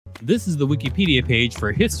This is the Wikipedia page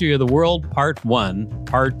for History of the World, Part 1,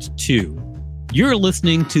 Part 2. You're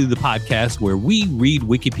listening to the podcast where we read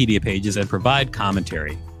Wikipedia pages and provide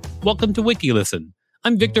commentary. Welcome to WikiListen.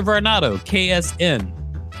 I'm Victor Varnado, KSN.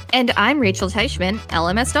 And I'm Rachel Teichman,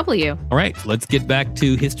 LMSW. All right, let's get back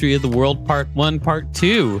to History of the World, Part 1, Part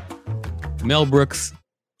 2. Mel Brooks,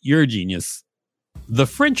 you're a genius. The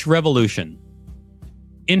French Revolution.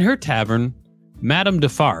 In her tavern, Madame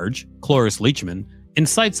Defarge, Cloris Leachman,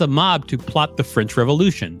 incites a mob to plot the French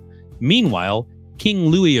Revolution. Meanwhile, King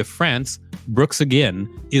Louis of France, Brooks again,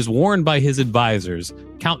 is warned by his advisors,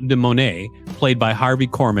 Count de Monet, played by Harvey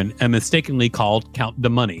Korman and mistakenly called Count de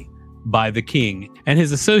Money, by the king, and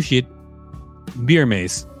his associate,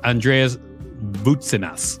 Beermace, Andreas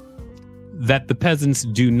Vucinas, that the peasants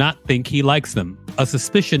do not think he likes them, a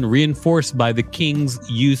suspicion reinforced by the king's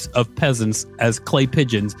use of peasants as clay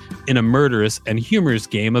pigeons in a murderous and humorous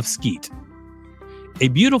game of skeet. A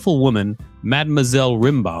beautiful woman, Mademoiselle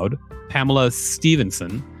Rimbaud, Pamela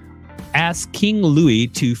Stevenson, asks King Louis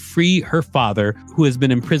to free her father, who has been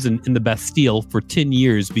imprisoned in the Bastille for 10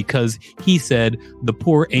 years because he said the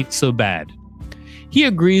poor ain't so bad. He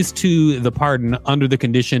agrees to the pardon under the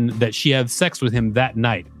condition that she have sex with him that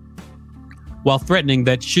night, while threatening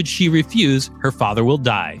that should she refuse, her father will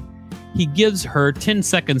die. He gives her 10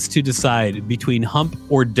 seconds to decide between hump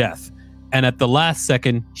or death, and at the last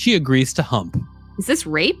second, she agrees to hump. Is this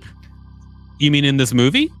rape? You mean in this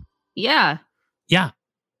movie? Yeah. Yeah.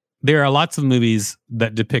 There are lots of movies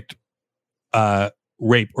that depict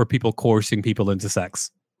rape or people coercing people into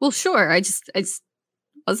sex. Well, sure. I just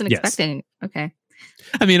wasn't expecting. Okay.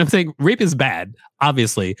 I mean, I'm saying rape is bad,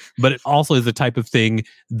 obviously, but it also is the type of thing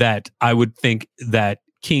that I would think that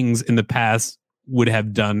kings in the past would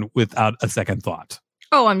have done without a second thought.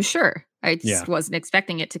 Oh, I'm sure. I just wasn't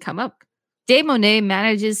expecting it to come up. De Monet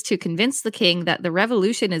manages to convince the king that the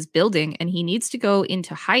revolution is building and he needs to go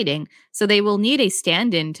into hiding, so they will need a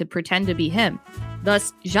stand-in to pretend to be him.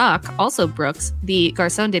 Thus, Jacques, also Brooks, the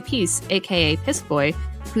garçon de piece, aka piss boy,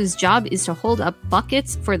 whose job is to hold up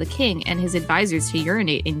buckets for the king and his advisors to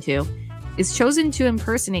urinate into, is chosen to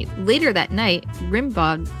impersonate. Later that night,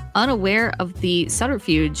 Rimbaud, unaware of the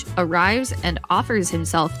subterfuge, arrives and offers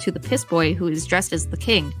himself to the piss boy who is dressed as the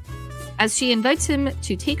king. As she invites him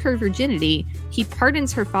to take her virginity, he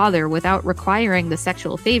pardons her father without requiring the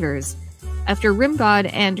sexual favors. After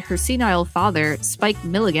Rimbaud and her senile father, Spike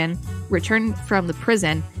Milligan, return from the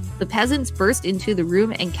prison, the peasants burst into the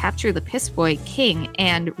room and capture the piss boy, King,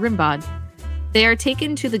 and Rimbaud. They are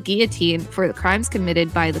taken to the guillotine for the crimes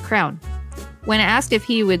committed by the crown. When asked if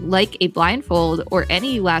he would like a blindfold or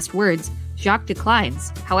any last words, Jacques declines.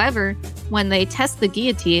 However, when they test the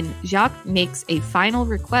guillotine, Jacques makes a final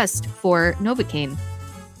request for Novocaine.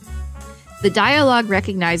 The dialogue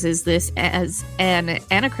recognizes this as an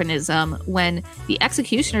anachronism when the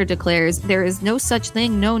executioner declares there is no such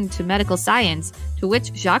thing known to medical science, to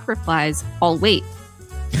which Jacques replies, "I'll wait."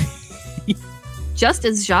 Just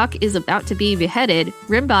as Jacques is about to be beheaded,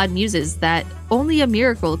 Rimbaud muses that only a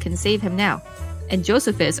miracle can save him now, and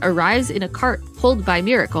Josephus arrives in a cart pulled by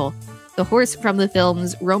Miracle, the horse from the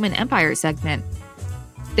film's Roman Empire segment.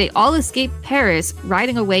 They all escape Paris,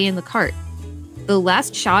 riding away in the cart. The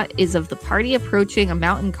last shot is of the party approaching a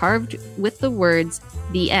mountain carved with the words,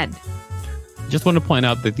 "The End." Just want to point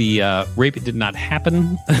out that the rape did not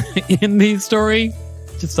happen in the story,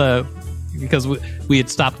 just because we had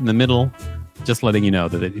stopped in the middle, just letting you know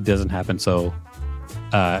that it doesn't happen. So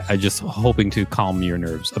I'm just hoping to calm your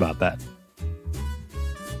nerves about that.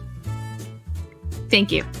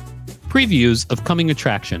 Thank you. Previews of coming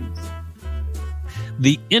attractions.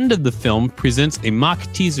 The end of the film presents a mock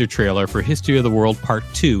teaser trailer for History of the World Part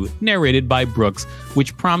 2, narrated by Brooks,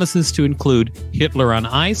 which promises to include Hitler on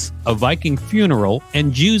Ice, a Viking funeral,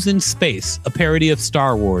 and Jews in Space, a parody of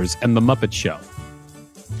Star Wars and The Muppet Show.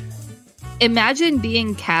 Imagine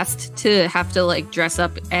being cast to have to dress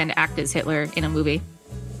up and act as Hitler in a movie.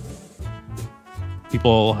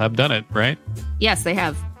 People have done it, right? Yes, they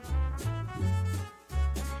have.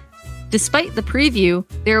 Despite the preview,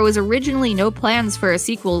 there was originally no plans for a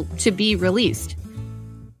sequel to be released.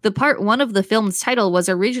 The part 1 of the film's title was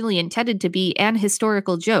originally intended to be an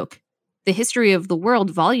historical joke. The History of the World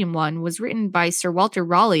Volume 1 was written by Sir Walter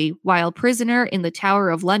Raleigh while prisoner in the Tower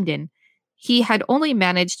of London. He had only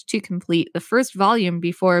managed to complete the first volume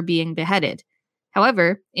before being beheaded.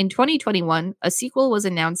 However, in 2021, a sequel was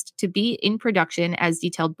announced to be in production as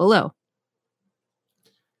detailed below.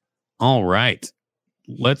 All right.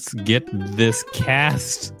 Let's get this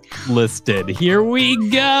cast listed. Here we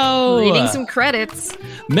go. Reading some credits.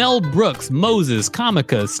 Mel Brooks, Moses,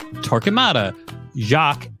 Comicus, Torquemada,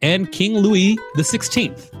 Jacques, and King Louis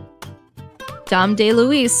XVI. Dom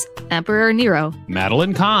DeLuise, Emperor Nero.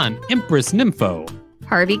 Madeline Kahn, Empress Nympho.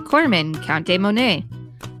 Harvey Korman, Count de Monet.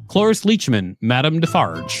 Cloris Leachman, Madame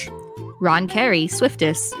Defarge. Ron Carey,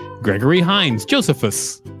 Swiftus. Gregory Hines,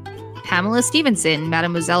 Josephus. Pamela Stevenson,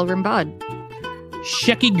 Mademoiselle Rimbaud.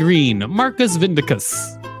 Shecky Green, Marcus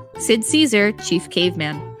Vindicus. Sid Caesar, Chief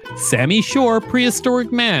Caveman. Sammy Shore,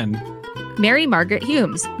 Prehistoric Man. Mary Margaret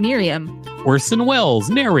Humes, Miriam. Orson Welles,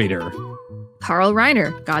 narrator. Carl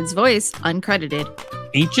Reiner, God's voice, uncredited.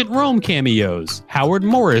 Ancient Rome cameos. Howard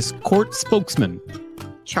Morris, court spokesman.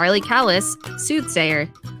 Charlie Callis, soothsayer.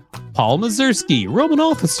 Paul Mazursky, Roman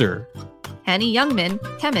officer. Henny Youngman,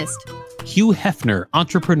 chemist. Hugh Hefner,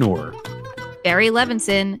 entrepreneur. Barry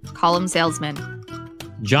Levinson, column salesman.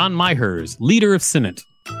 John Myhers, leader of Senate.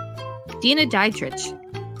 Dina Dietrich,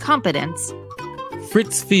 competence.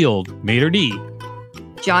 Fritz Field, maitre d'.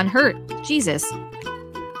 John Hurt, Jesus.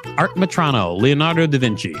 Art Matrano, Leonardo da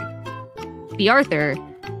Vinci. B. Arthur,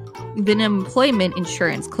 the employment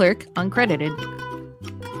insurance clerk, uncredited.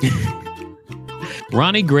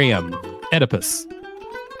 Ronnie Graham, Oedipus.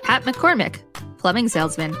 Pat McCormick, plumbing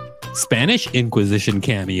salesman. Spanish Inquisition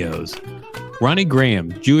cameos. Ronnie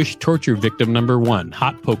Graham, Jewish torture victim number 1,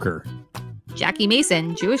 hot poker. Jackie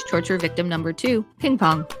Mason, Jewish torture victim number 2, ping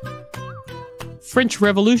pong. French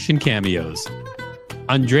Revolution cameos.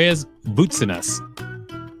 Andreas Boutsinas,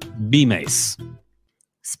 B-Mace.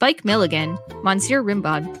 Spike Milligan, Monsieur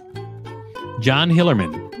Rimbaud. John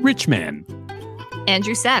Hillerman, Rich Man.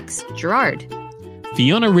 Andrew Sachs, Gerard.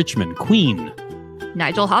 Fiona Richmond, Queen.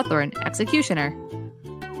 Nigel Hawthorne, executioner.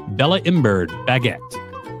 Bella Imbird, Baguette.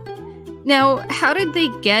 Now, how did they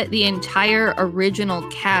get the entire original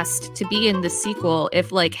cast to be in the sequel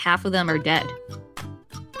if, like, half of them are dead?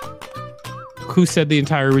 Who said the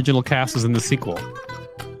entire original cast is in the sequel?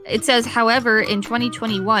 It says, however, in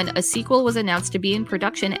 2021, a sequel was announced to be in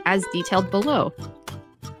production as detailed below.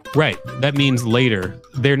 Right. That means later.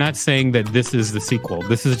 They're not saying that this is the sequel.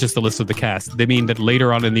 This is just a list of the cast. They mean that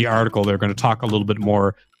later on in the article, they're going to talk a little bit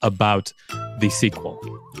more about the sequel.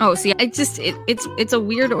 Oh, see, it's a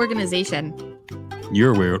weird organization.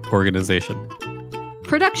 You're a weird organization.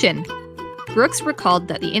 Production. Brooks recalled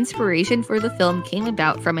that the inspiration for the film came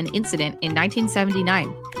about from an incident in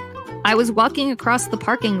 1979. I was walking across the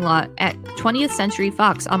parking lot at 20th Century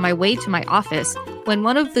Fox on my way to my office when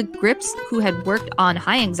one of the grips who had worked on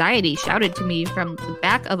High Anxiety shouted to me from the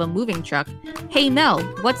back of a moving truck, "Hey Mel,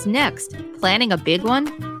 what's next? Planning a big one?"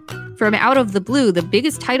 From out of the blue, the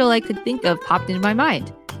biggest title I could think of popped into my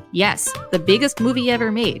mind. Yes, the biggest movie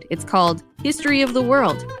ever made. It's called History of the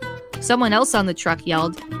World. Someone else on the truck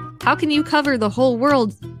yelled, "How can you cover the whole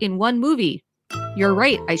world in one movie?" "You're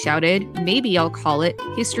right," I shouted. "Maybe I'll call it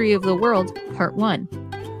History of the World, Part 1.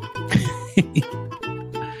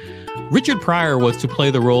 Richard Pryor was to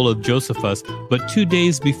play the role of Josephus, but 2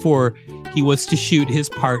 days before he was to shoot his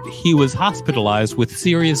part, he was hospitalized with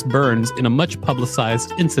serious burns in a much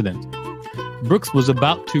publicized incident. Brooks was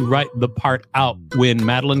about to write the part out when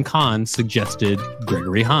Madeline Kahn suggested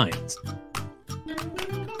Gregory Hines.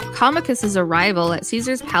 Comicus's arrival at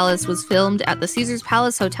Caesar's Palace was filmed at the Caesar's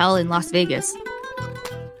Palace Hotel in Las Vegas.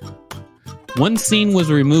 One scene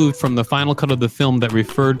was removed from the final cut of the film that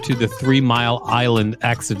referred to the 3 Mile Island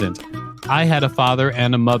accident. I had a father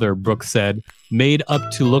and a mother, Brooks said, made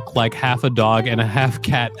up to look like half a dog and a half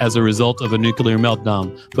cat as a result of a nuclear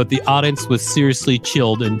meltdown, but the audience was seriously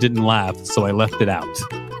chilled and didn't laugh, so I left it out.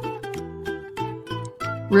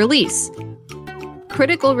 Release.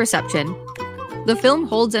 Critical reception. The film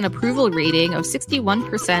holds an approval rating of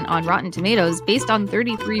 61% on Rotten Tomatoes based on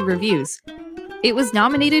 33 reviews. It was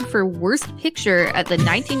nominated for Worst Picture at the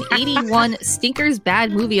 1981 Stinkers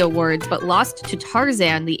Bad Movie Awards, but lost to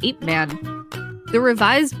Tarzan, the Ape Man. The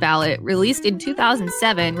revised ballot, released in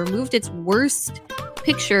 2007, removed its Worst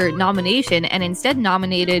Picture nomination and instead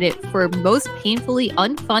nominated it for Most Painfully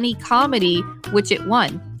Unfunny Comedy, which it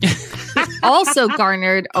won. It also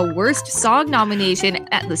garnered a Worst Song nomination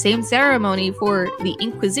at the same ceremony for The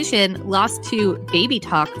Inquisition, lost to Baby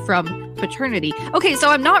Talk from Paternity. Okay, so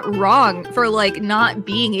I'm not wrong for, like, not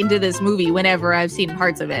being into this movie whenever I've seen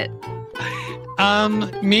parts of it.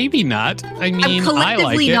 Maybe not. I mean, I'm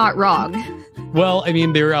collectively not wrong. Well, I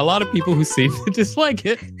mean, there are a lot of people who seem to dislike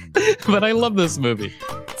it, but I love this movie.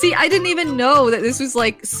 See, I didn't even know that this was,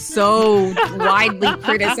 like, so widely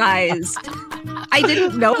criticized. I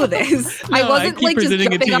didn't know this. No, I wasn't, like, just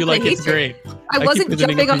jumping up the hate train. I wasn't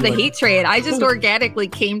jumping up the hate train. I just organically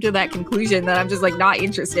came to that conclusion that I'm just, like, not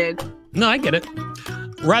interested. No, I get it.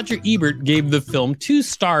 Roger Ebert gave the film 2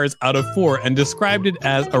 stars out of 4 and described it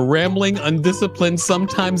as a rambling, undisciplined,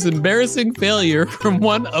 sometimes embarrassing failure from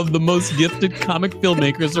one of the most gifted comic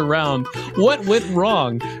filmmakers around. What went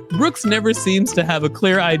wrong? Brooks never seems to have a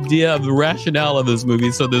clear idea of the rationale of this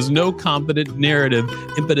movie, so there's no competent narrative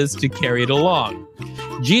impetus to carry it along.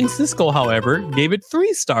 Gene Siskel, however, gave it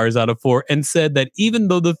 3 stars out of 4 and said that even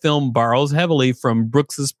though the film borrows heavily from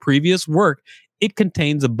Brooks's previous work, it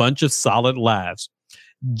contains a bunch of solid laughs.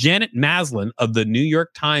 Janet Maslin of the New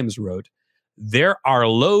York Times wrote, "There are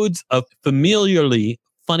loads of familiarly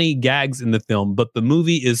funny gags in the film, but the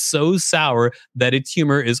movie is so sour that its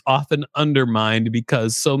humor is often undermined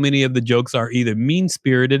because so many of the jokes are either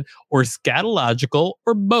mean-spirited or scatological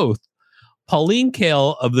or both." Pauline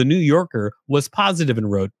Kael of The New Yorker was positive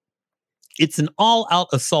and wrote, "It's an all-out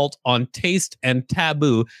assault on taste and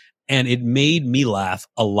taboo, and it made me laugh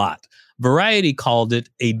a lot." Variety called it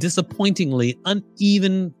a disappointingly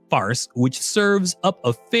uneven farce, which serves up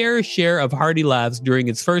a fair share of hearty laughs during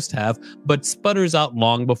its first half, but sputters out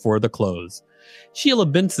long before the close. Sheila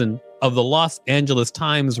Benson of the Los Angeles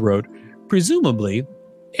Times wrote, "Presumably,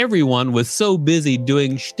 everyone was so busy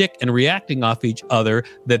doing shtick and reacting off each other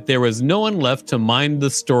that there was no one left to mind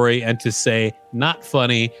the story and to say, not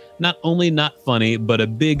funny, not only not funny, but a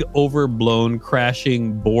big overblown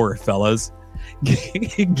crashing bore, fellas."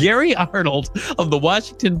 Gary Arnold of the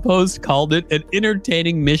Washington Post called it an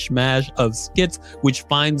entertaining mishmash of skits which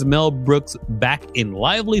finds Mel Brooks back in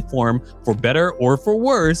lively form, for better or for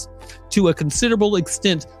worse. To a considerable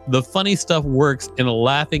extent, the funny stuff works in a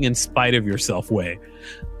laughing in spite of yourself way.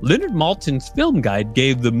 Leonard Maltin's Film Guide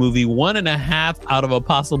gave the movie 1.5 out of a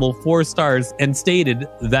possible 4 stars and stated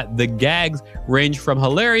that the gags range from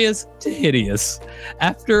hilarious to hideous.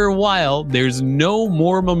 After a while, there's no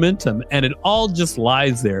more momentum, and it all just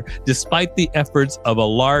lies there, despite the efforts of a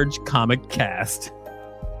large comic cast.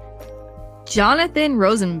 Jonathan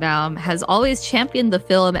Rosenbaum has always championed the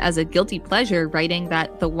film as a guilty pleasure, writing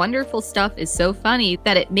that the wonderful stuff is so funny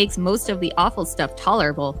that it makes most of the awful stuff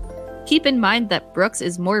tolerable. Keep in mind that Brooks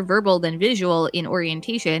is more verbal than visual in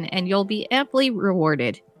orientation, and you'll be amply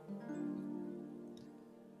rewarded.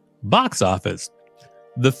 Box office.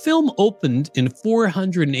 The film opened in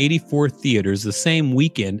 484 theaters the same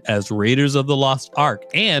weekend as Raiders of the Lost Ark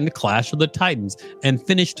and Clash of the Titans, and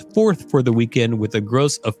finished 4th for the weekend with a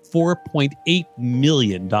gross of $4.8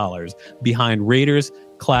 million behind Raiders,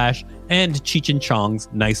 Clash, and Cheech and Chong's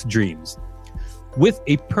Nice Dreams. With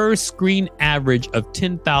a per-screen average of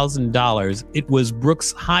 $10,000, it was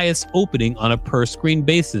Brooks' highest opening on a per-screen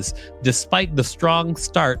basis. Despite the strong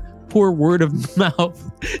start, poor word of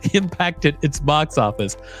mouth impacted its box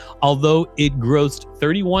office. Although it grossed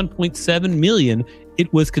 $31.7 million,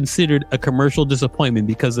 it was considered a commercial disappointment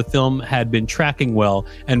because the film had been tracking well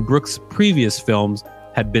and Brooks' previous films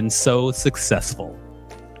had been so successful.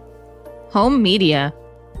 Home media.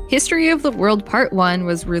 History of the World Part 1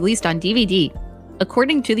 was released on DVD.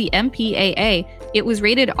 According to the MPAA, it was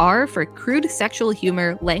rated R for crude sexual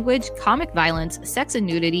humor, language, comic violence, sex and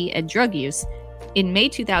nudity, and drug use. In May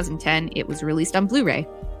 2010, it was released on Blu-ray.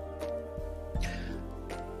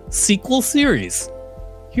 Sequel series.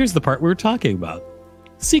 Here's the part we were talking about.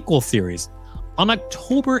 Sequel series. On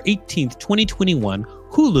October 18th, 2021,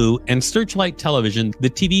 Hulu and Searchlight Television, the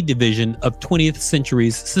TV division of 20th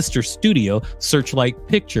Century's sister studio, Searchlight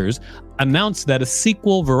Pictures, announced that a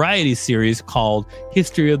sequel variety series called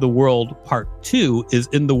History of the World Part 2 is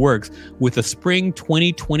in the works, with a spring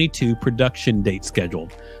 2022 production date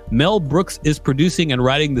scheduled. Mel Brooks is producing and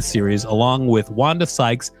writing the series along with Wanda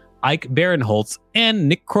Sykes, Ike Barinholtz, and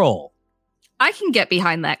Nick Kroll. I can get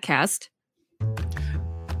behind that cast.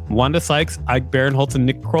 Wanda Sykes, Ike Barinholtz, and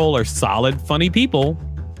Nick Kroll are solid, funny people.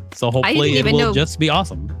 So hopefully it will just be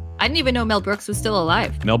awesome. I didn't even know Mel Brooks was still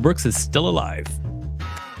alive. Mel Brooks is still alive.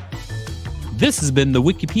 This has been the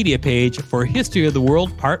Wikipedia page for History of the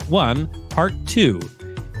World Part 1, Part 2.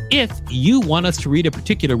 If you want us to read a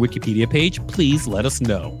particular Wikipedia page, please let us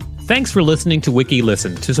know. Thanks for listening to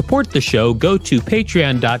WikiListen. To support the show, go to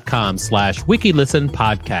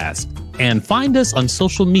patreon.com/WikiListenPodcast and find us on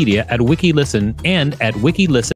social media at WikiListen and at WikiListen.